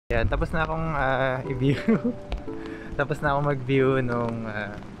Yan, tapos na akong i-view. Tapos na akong mag-view nung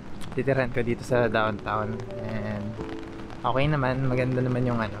titiran ko dito sa downtown. And okay naman, maganda naman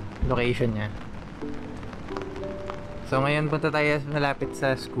yung location niya. So ngayon punta tayo malapit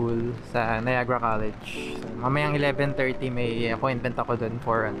sa school sa Niagara College. So, mamayang 11:30 may appointment ako dun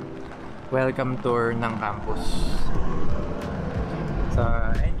for welcome tour ng campus. So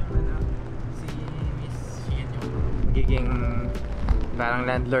ayun yung si Miss Sheehan yung magiging parang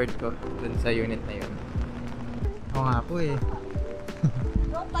landlord ko dun sa unit na yun. Oo nga po eh.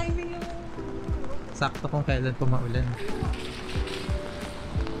 No timing yung... Sakto kung kailan po maulan.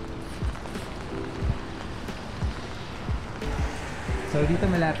 So dito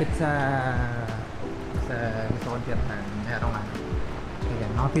malapit sa gusto kong tirahan, merong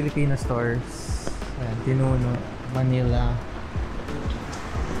ayan, mga Filipino stores. Ayan, Tinuno, Manila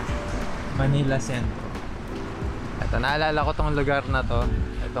Centro. Ito, naalala ko tong lugar na to.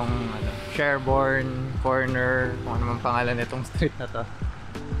 Itong Sherborne Corner, kung ano man pangalan nitong street na to.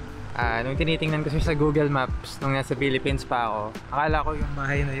 Nung tinitingnan ko siya sa Google Maps nung nasa Philippines pa ako, akala ko yung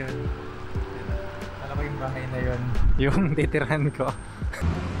bahay na yun. Akala ko yung bahay na yun yung titirhan ko.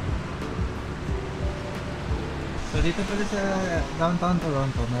 So dito pala sa downtown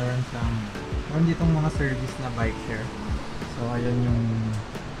Toronto, meron ditong mga service na bike share. So ayun yung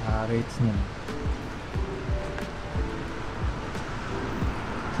rates nila.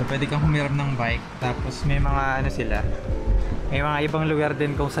 So pwede kang humiram ng bike, tapos may mga may mga ibang lugar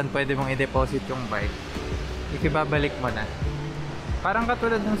din kung saan pwede mong i-deposit yung bike if ibabalik mo na. Parang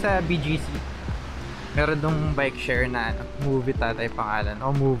katulad nung sa BGC, meron dong bike share na Move It tatay pangalan,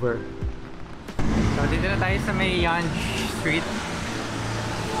 o Mover. So dito na tayo sa may Yonge Street.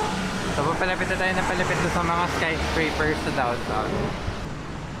 So papalapit na tayo sa mga skyscrapers sa downtown.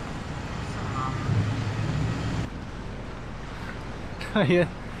 Ayun.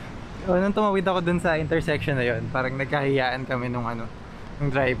 Nung tumawid ako dun sa intersection na yun, parang nagkahiyaan kami nung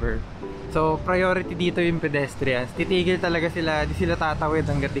driver. So priority dito yung pedestrians. Titigil talaga sila, di sila tatawid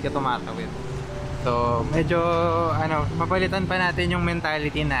hanggat di ka tumatawid. So medyo mapalitan pa natin yung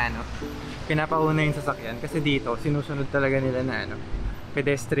mentality na pinapauna yung sasakyan, kasi dito sinusunod talaga nila na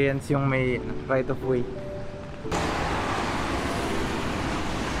pedestrians yung may right of way.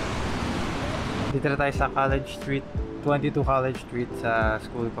 Dito na tayo sa College Street, 22 College Street, sa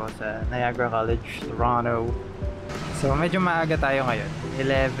school ko sa Niagara College, Toronto. So medyo maaga tayo ngayon.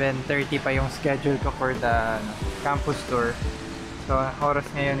 11:30 pa yung schedule ko for the campus tour. So oras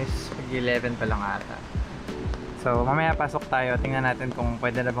ngayon is 11 pa lang ata. So mamaya pasok tayo, tingnan natin kung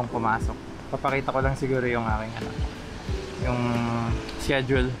pwede na bang pumasok. Papakita ko lang siguro yung aking yung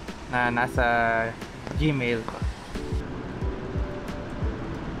schedule na nasa Gmail ko.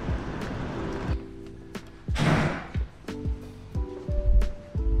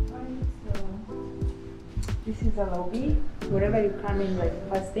 This is the lobby. Wherever you come in, like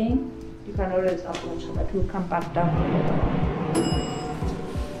first thing, you can always approach, but we'll come back down.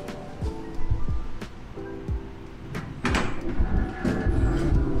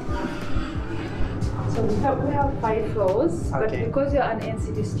 So we have 5 floors, Okay. but because you're an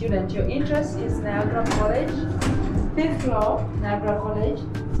NCT student, your interest is Niagara College, 5th floor, Niagara College,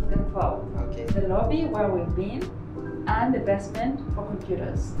 2nd floor. Okay. The lobby where we've been, and the basement for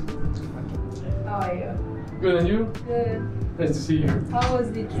computers. How are you? Good, and you? Good. Nice to see you. How was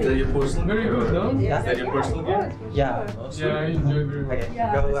the Is trip? that your personal? Very good, no? Yeah. Is that your personal game? of course, for Yeah. sure. Oh, Yeah, I enjoyed very much. Okay,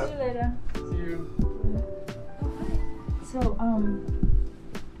 Yeah, go. see you later. See you. So,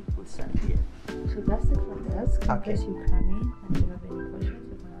 people stand here. So that's the front desk. In Okay. case you come in and you have any questions,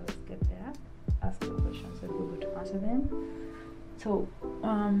 you can always get there, ask your questions, and we'll be able to answer them. So,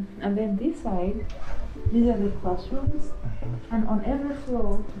 and then this side, these are the classrooms. And on every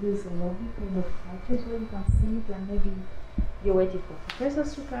floor, there's a lobby full of couches where you can sit, and maybe you're waiting for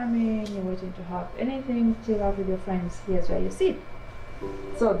professors to come in, you're waiting to have anything, chill out with your friends. Here's where you sit.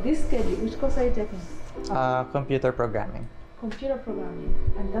 So this schedule, which course are you taking? Computer programming. Computer programming,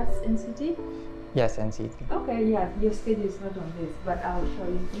 and that's NCT? Yes, NCT. Okay, yeah, your schedule is not on this, but I'll show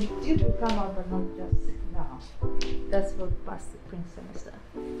you. It will come out, but not just now. That's for past the spring semester.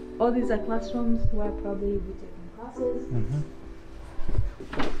 All these are classrooms where probably you'll be taking classes. Mm-hmm.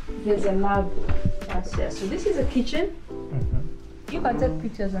 There's a lab downstairs. So this is a kitchen. Mm-hmm. You can take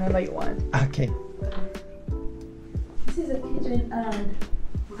pictures whenever you want. Okay. This is a kitchen, and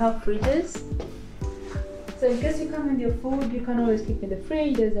we have fridges. So in case you come with your food, you can always keep in the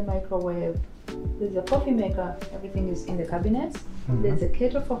fridge. There's a microwave. There's a coffee maker. Everything is in the cabinets. Mhm. There's a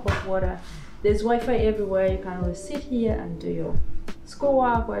kettle for hot water. There's Wi-Fi everywhere. You can always sit here and do your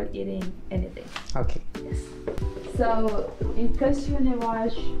schoolwork while eating anything. Okay. Yes. So So in case you're in a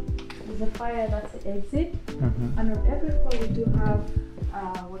rush, there's a fire, that's the exit. And on every floor we do have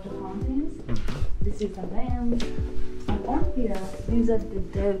water fountains. This is the lamp. And on here, these are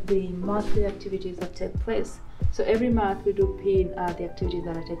the monthly activities that take place. So every month we do pin the activities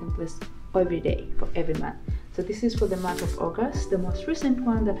that are taking place every day for every month. So this is for the month of August. The most recent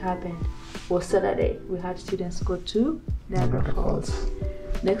one that happened was Saturday. We had students go to Niagara Falls.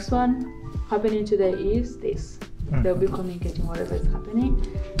 Next one happening today is this. They'll be communicating whatever is happening.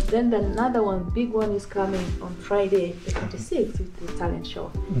 Then another one, big one, is coming on Friday, the 26th, with the talent show.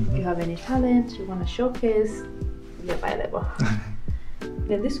 If you have any talent you want to showcase, be available.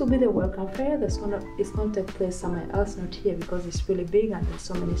 Then this will be the welcome fair. It's going to take place somewhere else, not here, because it's really big and there's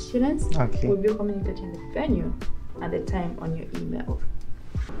so many students. We'll be communicating the venue and the time on your email.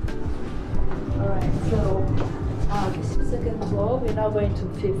 Alright, so this is second floor. We're now going to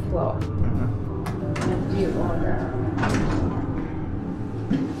 5th floor. And do order.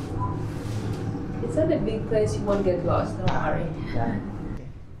 It's not a big place, you won't get lost, don't worry.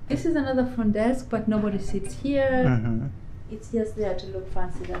 This is another front desk, but nobody sits here. It's just there to look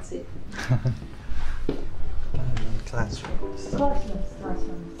fancy, that's it. Classrooms.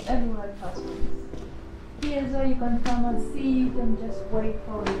 Classrooms. Everywhere classrooms. Here's where you can come and sit and just wait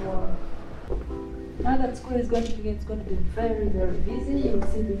for your... Now that school is going to begin, it's going to be very, very busy. You will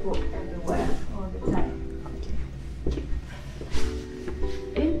see people everywhere all the time.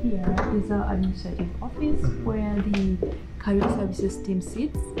 In here is our administrative office where the career services team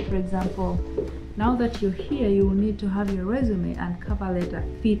sits. For example, now that you're here, you will need to have your resume and cover letter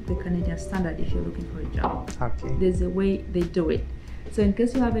fit the Canadian standard if you're looking for a job. There's a way they do it. So in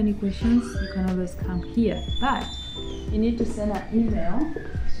case you have any questions, you can always come here. But you need to send an email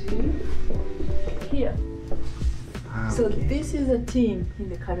to here. So this is a team in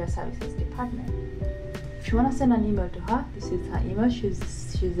the career services department. If you want to send an email to her, this is her email.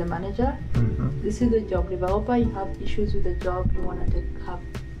 She's the manager. This is the job developer. You have issues with the job, you want to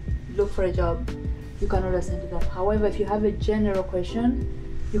look for a job, you can always send it up. However, if you have a general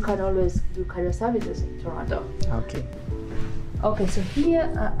question, you can always do career services in Toronto. Okay, so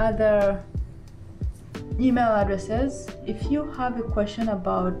here are other email addresses. If you have a question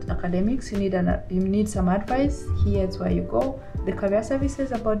about academics, you need some advice, here's where you go. The career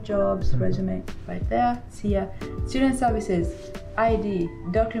services about jobs, resume, right there. It's here. Student services, ID,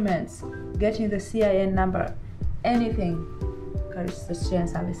 documents, getting the CIN number, anything. The student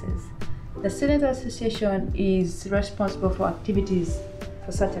services. The student association is responsible for activities,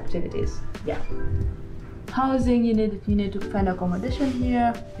 for such activities. Housing, you need to find accommodation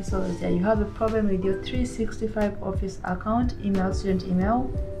here. It's always there. You have a problem with your 365 office account, student email,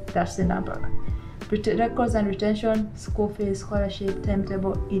 that's the number. Records and retention, school fees, scholarship,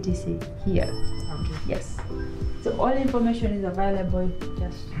 timetable, etc. here. Yes. So all information is available,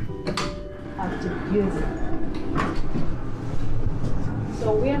 just have to use it.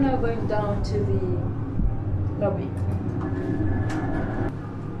 So we are now going down to the lobby.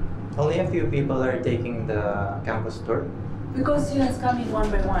 Only a few people are taking the campus tour. Because students come in one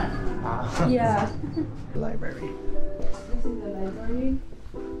by one. Yeah. Library. This is the library.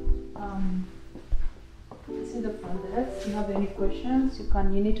 This is the front desk. If you have any questions,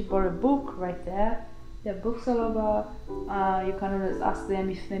 you need to borrow a book right there. There are books all over. You can always ask them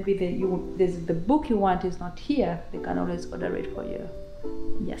if maybe the book you want is not here. They can always order it for you.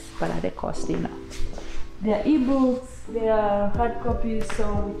 Yes, but at a cost, There are ebooks, there are hard copies, so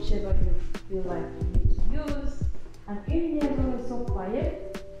whichever you feel like you need to use. And in here it's so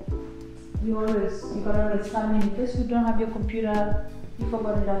quiet. You can always come in. In case you don't have your computer, you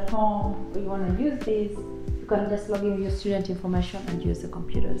forgot it at home, or you want to use this, you can just log in your student information and use the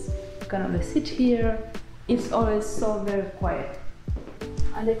computers. You can always sit here. It's always so very quiet.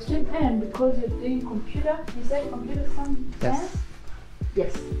 At the extreme end, because you're doing computer, you said computer science? Yes.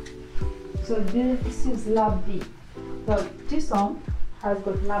 Yes. So this is lab B. So this one has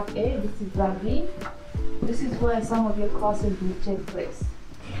got lab A, this is lab B. This is where some of your classes will take place.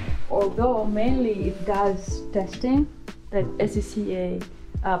 Although mainly it does testing, like SCCA,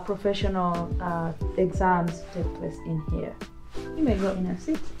 professional exams take place in here. You may go in and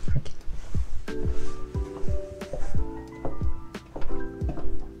sit.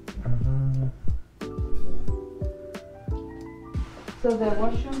 So there are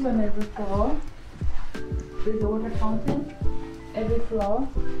washrooms on every floor. There's a water fountain every floor.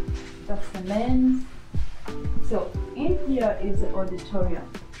 That's the men's. So in here is the auditorium.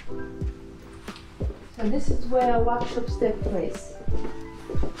 So this is where workshops take place.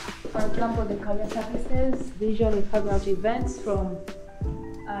 For example, the career services, they usually carry out events from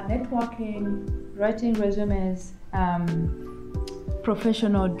networking, writing resumes,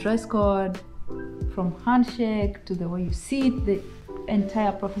 professional dress code, from handshake to the way you sit, the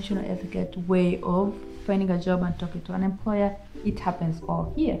entire professional etiquette way of finding a job and talking to an employer, it happens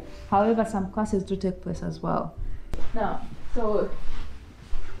all here. However, some classes do take place as well. Now, so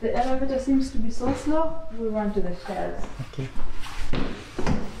the elevator seems to be so slow, we run to the stairs. Okay.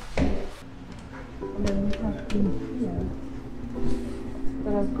 And then we have in here,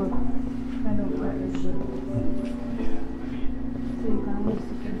 that has got kind of privacy. So you can always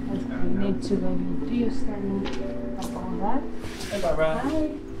if you need to maybe do your study and all that. Hey, Barbara. Hi.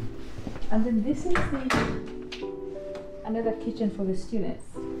 And then this is another kitchen for the students.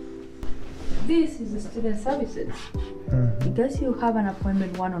 This is the student services. In case you have an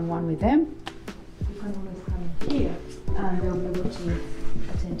appointment one-on-one with them, you can always come in here and they'll be able to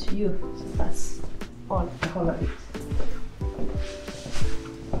attend to you. So that's all the whole of it.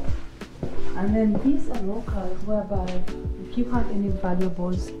 And then these are lockers whereby if you have any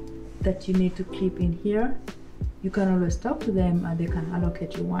valuables that you need to keep in here, you can always talk to them and they can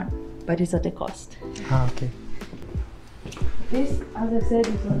allocate you one, but it's at a cost. Ah, okay. This, as I said,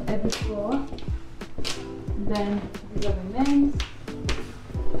 is on every floor. Then these are the men's.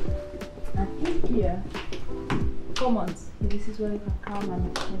 And in here, commons. This is where you can come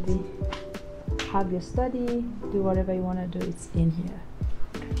and maybe have your study, do whatever you want to do, it's in here.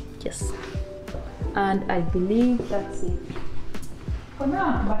 Yes. And I believe that's it for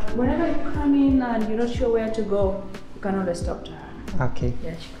now. But whenever you come in and you're not sure where to go, you can always talk to her. Okay.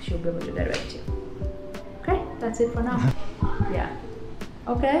 Yeah, she'll be able to direct you. Okay, that's it for now. Yeah.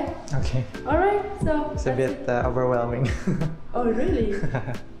 Okay? Okay. Alright, so It's a bit overwhelming. Oh really?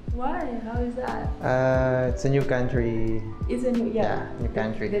 Why? How is that? It's a new country. It's a new, yeah. New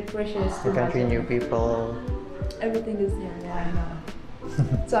country. The pressure is New too country, much. new people. Everything is here, yeah, I know.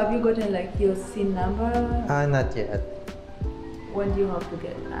 So have you gotten like your SIN number? Not yet. When do you have to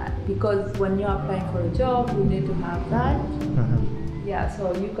get that? Because when you're applying for a job, you need to have that. Yeah,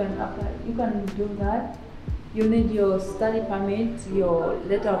 so you can apply, you can do that. You need your study permit, your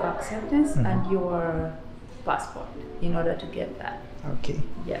letter of acceptance, and your passport in order to get that. Okay.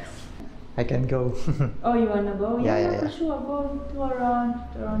 Yes. I can go. Oh, you wanna go? Yeah. For sure. Go to around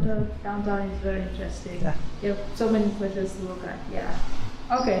Toronto. Downtown is very interesting. Yeah. You have so many places to look at. Yeah.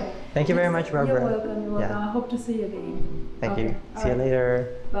 Okay. Thank you very much, Barbara. You're welcome. You're welcome. Yeah. I hope to see you again. Thank Okay. you. All See you right. later.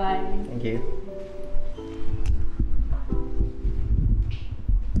 Bye. Thank you.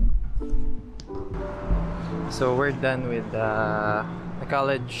 So we're done with the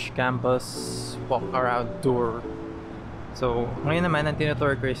college campus walk around tour. So ngayon naman ang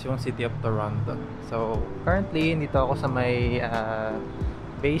tinutour ko is yung City of Toronto. So currently dito ako sa may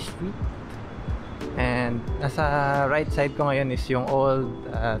Bay Street. And nasa right side ko ngayon is yung old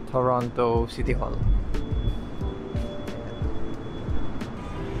Toronto City Hall.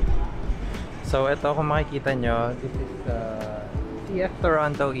 So ito kung makikita nyo, this is CF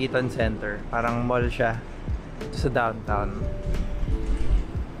Toronto Eaton Center. Parang mall siya sa downtown.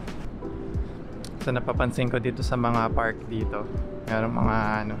 So napapansin ko dito sa mga park dito, mayroong mga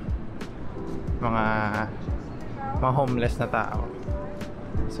mga homeless na tao.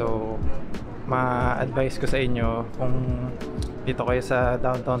 So ma-advise ko sa inyo kung dito kayo sa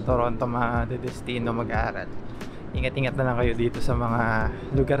downtown Toronto madedestino mag-aaral, ingat-ingat na lang kayo dito sa mga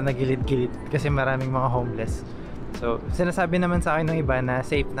lugar na gilid-gilid kasi maraming mga homeless. So sinasabi naman sa akin ng iba na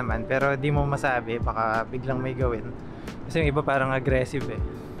safe naman, pero di mo masabi, baka biglang may gawin kasi yung iba parang aggressive eh.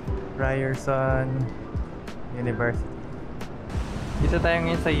 Ryerson University. Dito tayo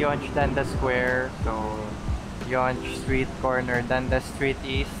ngayon sa Yonge Dundas Square. So Yonge Street corner, Dundas Street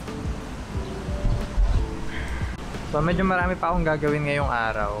East. So medyo marami pa akong gagawin ngayong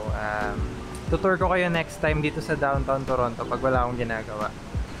araw. Tutour ko kayo next time dito sa downtown Toronto pag wala akong ginagawa.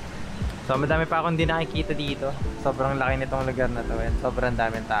 So madami pa akong di nakikita dito. Sobrang laki nitong lugar na to and sobrang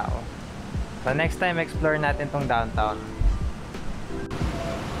daming tao. So next time explore natin tong downtown.